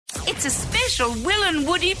It's a special Will and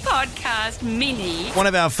Woody podcast mini. One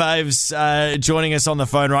of our faves joining us on the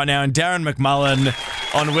phone right now, and Darren McMullen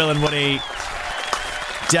on Will and Woody.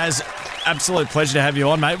 Daz, absolute pleasure to have you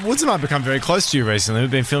on, mate. Woods and I have become very close to you recently. We've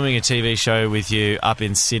been filming a TV show with you up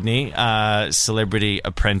in Sydney, Celebrity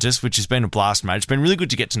Apprentice, which has been a blast, mate. It's been really good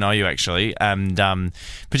to get to know you, actually, and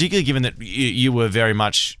particularly given that you were very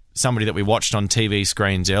much somebody that we watched on TV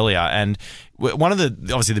screens earlier. And one of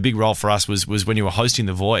obviously the big role for us was when you were hosting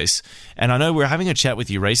The Voice. And I know we were having a chat with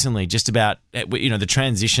you recently just about, the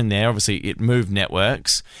transition there. Obviously, it moved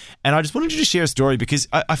networks. And I just wanted you to share a story because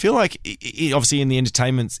I feel like, obviously, in the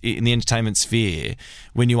entertainment sphere,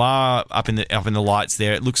 when you are up in the lights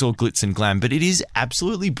there, it looks all glitz and glam, but it is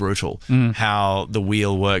absolutely brutal how the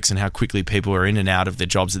wheel works and how quickly people are in and out of the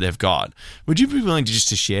jobs that they've got. Would you be willing to just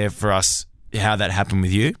to share for us how that happened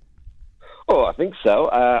with you? Oh, I think so.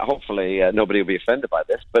 Hopefully nobody will be offended by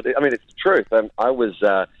this, but it's the truth. I was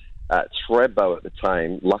at Thredbo at the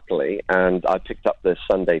time, luckily, and I picked up the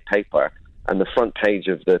Sunday paper, and the front page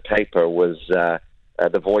of the paper was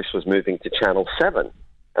The Voice was moving to Channel 7.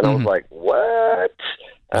 And I was like, what?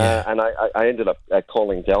 And I ended up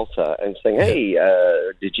calling Delta and saying, hey,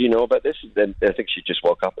 did you know about this? And I think she just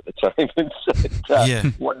woke up at the time and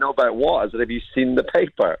said, what, know about what? I said, have you seen the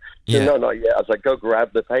paper? She said, no, not yet. I was like, go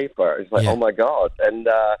grab the paper. It's like, oh, my God. And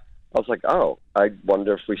I was like, oh, I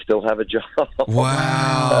wonder if we still have a job.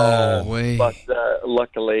 Wow. But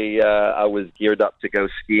luckily, I was geared up to go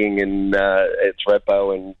skiing at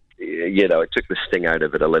Thredbo, and it took the sting out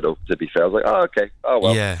of it a little, to be fair. I was like, oh, okay. Oh,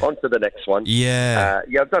 well, on to the next one.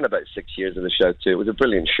 I've done about 6 years of the show, too. It was a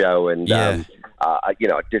brilliant show, and,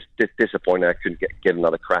 disappointed I couldn't get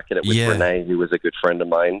another crack at it with Renee, who was a good friend of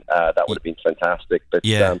mine. That would have been fantastic. But,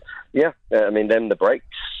 then the breaks,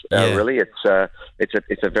 really, it's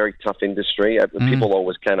a very tough industry. People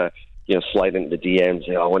always kind of, slide into the DMs,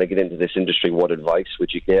 say, I want to get into this industry. What advice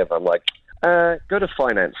would you give? I'm like, go to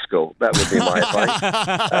finance school. That would be my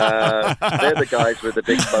advice. They're the guys with the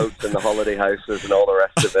big boats and the holiday houses and all the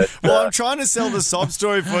rest of it. Well, I'm trying to sell the sob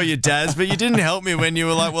story for you, Daz, but you didn't help me when you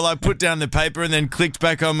were like, well, I put down the paper and then clicked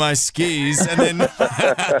back on my skis and then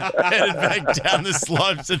headed back down the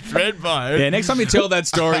slopes at Thredbo. Yeah, next time you tell that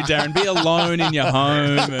story, Darren, be alone in your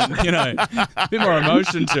home and, a bit more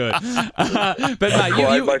emotion to it. But mate,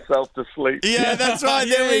 cried myself to sleep. Yeah, that's right.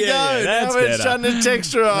 There we go. Yeah, that's now we're trying to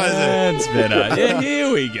texturise it. That's better. Yeah,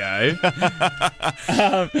 here we go.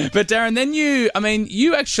 But Darren, then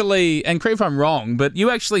you actually, and correct if I'm wrong, but you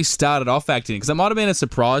actually started off acting, because it might have been a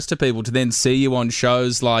surprise to people to then see you on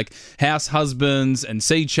shows like House Husbands and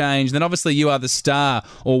Sea Change. Then obviously you are the star,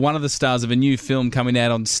 or one of the stars, of a new film coming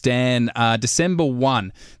out on Stan December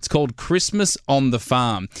 1. It's called Christmas on the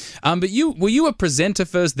Farm. But were you a presenter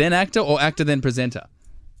first, then actor, or actor, then presenter?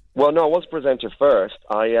 Well, no, I was presenter first.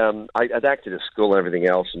 I'd acted at school and everything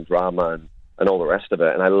else, and drama and all the rest of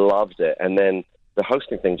it, and I loved it. And then the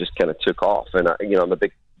hosting thing just kind of took off. And I'm a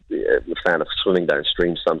big fan of swimming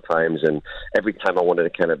downstream sometimes. And every time I wanted to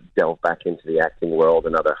kind of delve back into the acting world,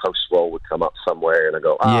 another host role would come up somewhere, and I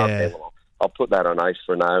go, okay, well, I'll put that on ice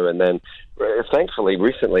for now. And then, thankfully,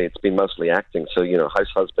 recently it's been mostly acting. So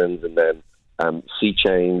House Husbands, and then Sea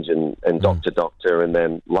Change, and Doctor Doctor, and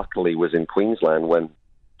then luckily was in Queensland when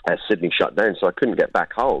Sydney shut down, so I couldn't get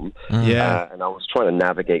back home. And I was trying to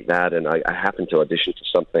navigate that, and I happened to audition for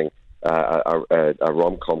something, a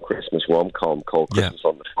rom-com, Christmas rom-com called Christmas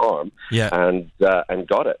on the Farm, and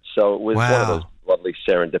got it. So it was one of those lovely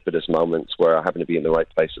serendipitous moments where I happened to be in the right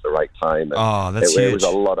place at the right time. And that's huge. It was a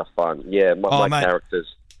lot of fun. Yeah, my character's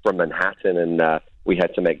from Manhattan, and we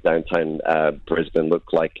had to make downtown Brisbane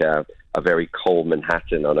look like a very cold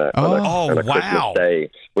Manhattan on a Christmas day,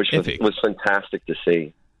 which was fantastic to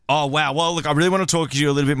see. Oh, wow. Well, look, I really want to talk to you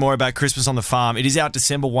a little bit more about Christmas on the Farm. It is out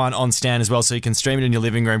December 1 on Stan as well, so you can stream it in your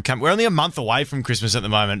living room. We're only a month away from Christmas at the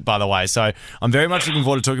moment, by the way, so I'm very much looking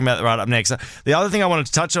forward to talking about that right up next. The other thing I wanted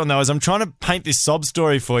to touch on, though, is I'm trying to paint this sob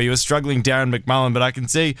story for you, a struggling Darren McMullen, but I can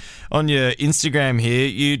see on your Instagram here,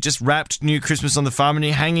 you just wrapped new Christmas on the Farm and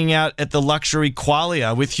you're hanging out at the luxury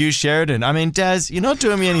Qualia with Hugh Sheridan. I mean, Daz, you're not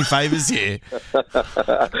doing me any favours here.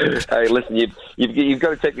 Hey, listen, you've got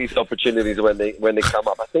to take these opportunities when they come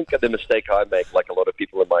up. I think the mistake I make, like a lot of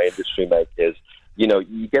people in my industry make, is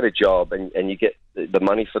you get a job and you get the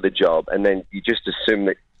money for the job, and then you just assume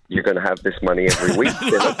that you're going to have this money every week.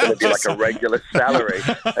 And it's going to be like a regular salary.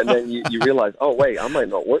 And then you realize, oh, wait, I might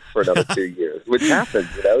not work for another 2 years, which happens,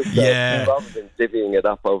 So rather than divvying it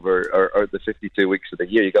up over or the 52 weeks of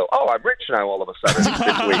the year, you go, oh, I'm rich now all of a sudden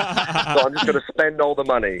this week. So I'm just going to spend all the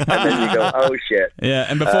money. And then you go, oh, shit. Yeah,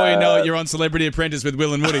 and before you know it, you're on Celebrity Apprentice with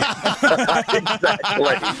Will and Woody.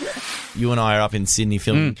 Exactly. You and I are up in Sydney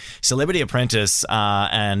filming Celebrity Apprentice,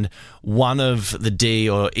 and one of the D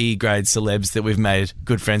or E grade celebs that we've made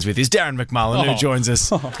good friends with is Darren McMullen, who joins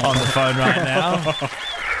us on the phone right now.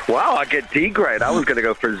 Wow, I get D grade. I was going to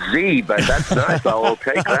go for Z, but that's nice. I'll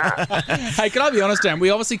take that. Hey, can I be honest, Darren? We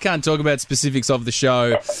obviously can't talk about specifics of the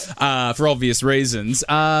show for obvious reasons,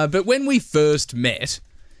 but when we first met,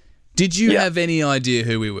 did you have any idea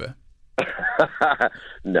who we were?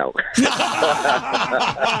 No.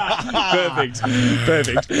 Perfect.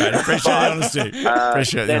 Right, appreciate the honesty.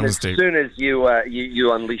 Appreciate the honesty. As soon as you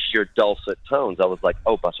unleashed your dulcet tones, I was like,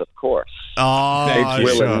 oh, but of course. Oh, it's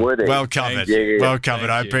Will and Woody. Well covered. Yeah. Well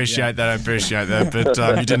covered. I appreciate that. But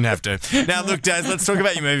you didn't have to. Now, look, Daz, let's talk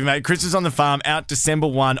about your movie, mate. Christmas on the Farm, out December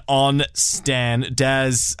 1 on Stan.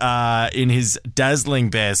 Daz, in his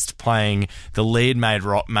dazzling best, playing the lead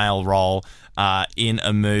male role in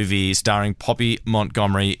a movie starring Poppy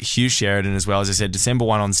Montgomery, Hugh Sheridan as well. As I said, December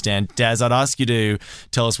 1 on Stan. Daz, I'd ask you to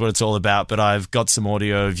tell us what it's all about, but I've got some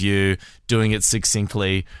audio of you doing it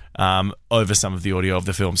succinctly over some of the audio of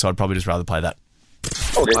the film, so I'd probably just rather play that.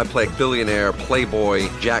 Okay. I play billionaire playboy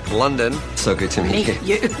Jack London. So good to meet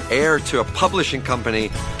you. Heir to a publishing company.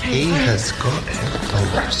 He has got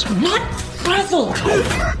dollars. Not frazzled.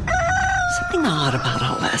 Something odd about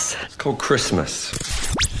all this. It's called Christmas.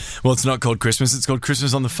 Well, it's not called Christmas. It's called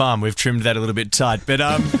Christmas on the Farm. We've trimmed that a little bit tight. But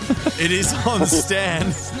it is on Stan.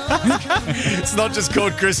 It's not just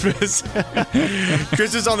called Christmas.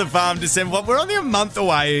 Christmas on the Farm, December. We're only a month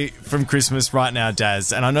away from Christmas right now,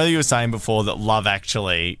 Daz. And I know you were saying before that Love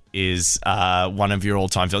Actually is one of your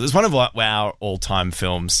all-time films. It's one of our all-time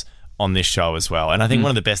films on this show as well. And I think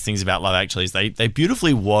one of the best things about Love Actually is they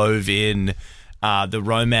beautifully wove in the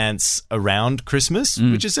romance around Christmas,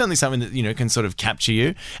 which is certainly something that, can sort of capture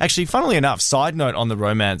you. Actually, funnily enough, side note on the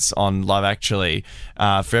romance on Love Actually,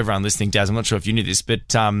 for everyone listening, Daz, I'm not sure if you knew this, but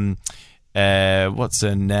what's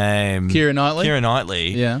her name? Keira Knightley. Keira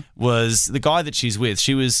Knightley was the guy that she's with.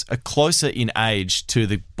 She was closer in age to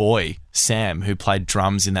the boy, Sam, who played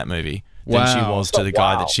drums in that movie, than she was to the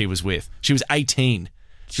guy that she was with. She was 18.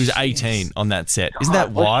 She was 18 on that set. Isn't that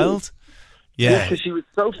wild? Yeah, because she was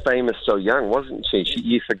so famous so young, wasn't she?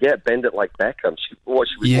 You forget Bend It Like Beckham. She was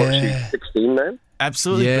 16 then?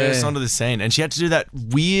 Absolutely burst onto the scene. And she had to do that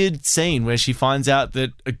weird scene where she finds out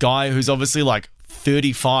that a guy who's obviously like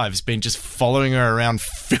 35 has been just following her around,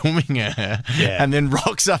 filming her, and then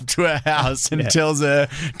rocks up to her house and tells her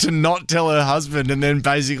to not tell her husband, and then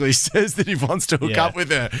basically says that he wants to hook up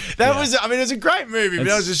with her. That was, it was a great movie, but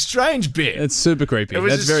that was a strange bit. It's super creepy.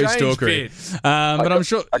 That's very stalkery. But I'm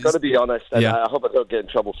sure... I got to be honest, and I hope I don't get in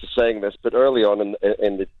trouble for saying this, but early on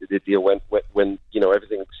in the deal, when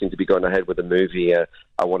everything seemed to be going ahead with the movie,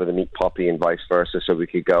 I wanted to meet Poppy and vice versa, so we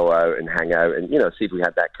could go out and hang out and see if we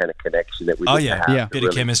had that kind of connection that we didn't have. Bit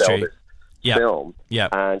of chemistry. Film.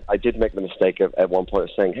 And I did make the mistake at one point of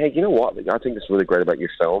saying, hey, you know what? I think that's really great about your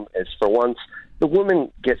film is, for once, the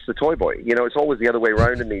woman gets the toy boy. It's always the other way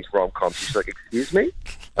around in these rom-coms. She's like, excuse me?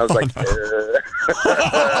 I was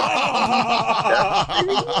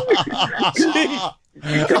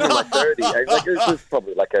She's probably like 30. It was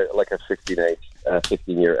probably like a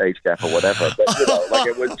 15-year age gap or whatever. But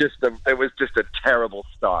it was just a terrible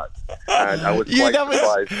start. And I was quite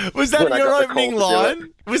surprised. Was that your opening line?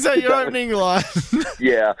 Was that your opening line?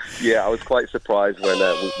 Yeah. I was quite surprised when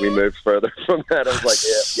we moved further from that. I was like,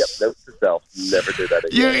 note to self, never do that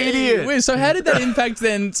again. You idiot. Wait, so how did that impact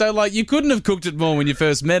then? So you couldn't have cooked it more when you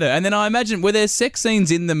first met her. And then I imagine, were there sex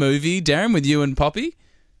scenes in the movie, Darren, with you and Poppy?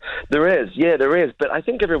 There is. But I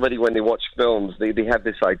think everybody, when they watch films, they have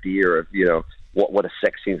this idea of, what a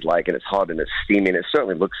sex scene's like, and it's hot and it's steamy, and it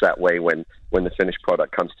certainly looks that way when the finished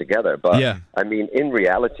product comes together. But, I mean, in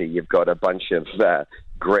reality, you've got a bunch of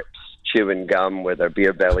grips chewing gum with their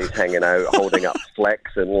beer bellies hanging out, holding up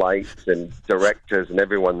flex and lights and directors and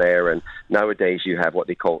everyone there. And nowadays you have what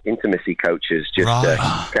they call intimacy coaches just to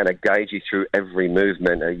kind of guide you through every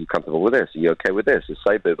movement. Are you comfortable with this? Are you okay with this? Is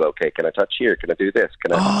side boob okay? Can I touch here? Can I do this?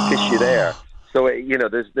 Can I kiss you there? So,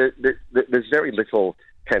 there's very little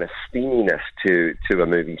kind of steaminess to a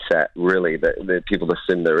movie set, really, the people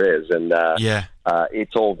assume there is. And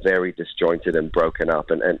it's all very disjointed and broken up.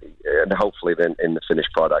 And hopefully then in the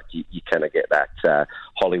finished product, you kind of get that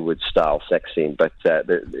Hollywood-style sex scene. But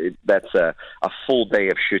that's a full day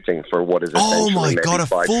of shooting for what is essentially maybe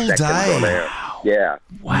 5 seconds on air. Yeah.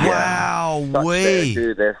 Wow. There,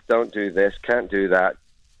 do this, don't do this, can't do that.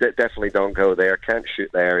 Definitely don't go there. Can't shoot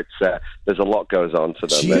there. It's there's a lot goes on to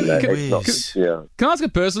them. Can I ask a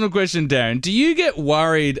personal question, Darren? Do you get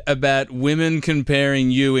worried about women comparing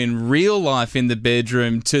you in real life in the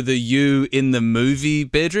bedroom to the you in the movie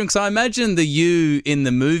bedroom? Because I imagine the you in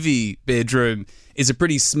the movie bedroom is a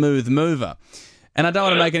pretty smooth mover. And I don't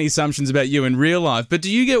want to make any assumptions about you in real life, but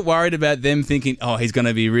do you get worried about them thinking, oh, he's going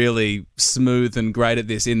to be really smooth and great at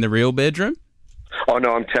this in the real bedroom? Oh,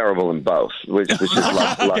 no, I'm terrible in both, which is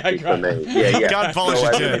lucky for me. Yeah. Can't polish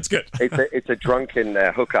it, too. It's good. It's a drunken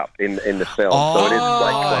hookup in the film, so it is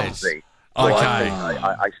quite clumsy. So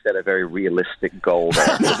I set a very realistic goal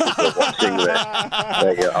there for watching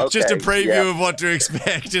this. Just a preview of what to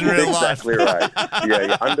expect in real life. Exactly right.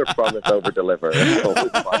 Yeah, under promise, over deliver.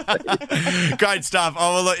 Great stuff.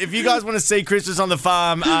 Oh, well, look, if you guys want to see Christmas on the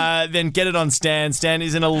Farm, then get it on Stan. Stan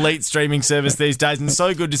is an elite streaming service these days, and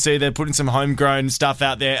so good to see they're putting some homegrown stuff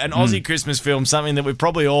out there. An Aussie Christmas film, something that we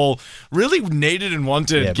probably all really needed and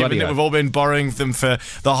wanted, given that we've all been borrowing them for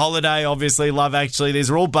the holiday, obviously, Love Actually. These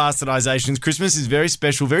are all bastardizations. Christmas is very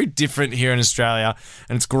special, very different here in Australia,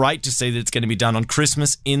 and it's great to see that it's going to be done on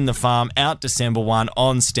Christmas in the Farm, out December 1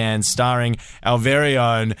 on Stan, starring our very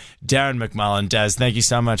own Darren McMullen. Daz, thank you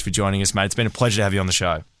so much for joining us, mate. It's been a pleasure to have you on the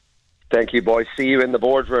show. Thank you, boys. See you in the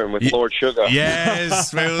boardroom with Lord Sugar.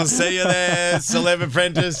 Yes, we will see you there, Celeb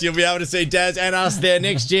Apprentice. You'll be able to see Daz and us there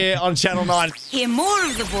next year on Channel 9. Hear more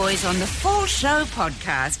of the boys on the Full Show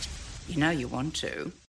podcast. You know you want to.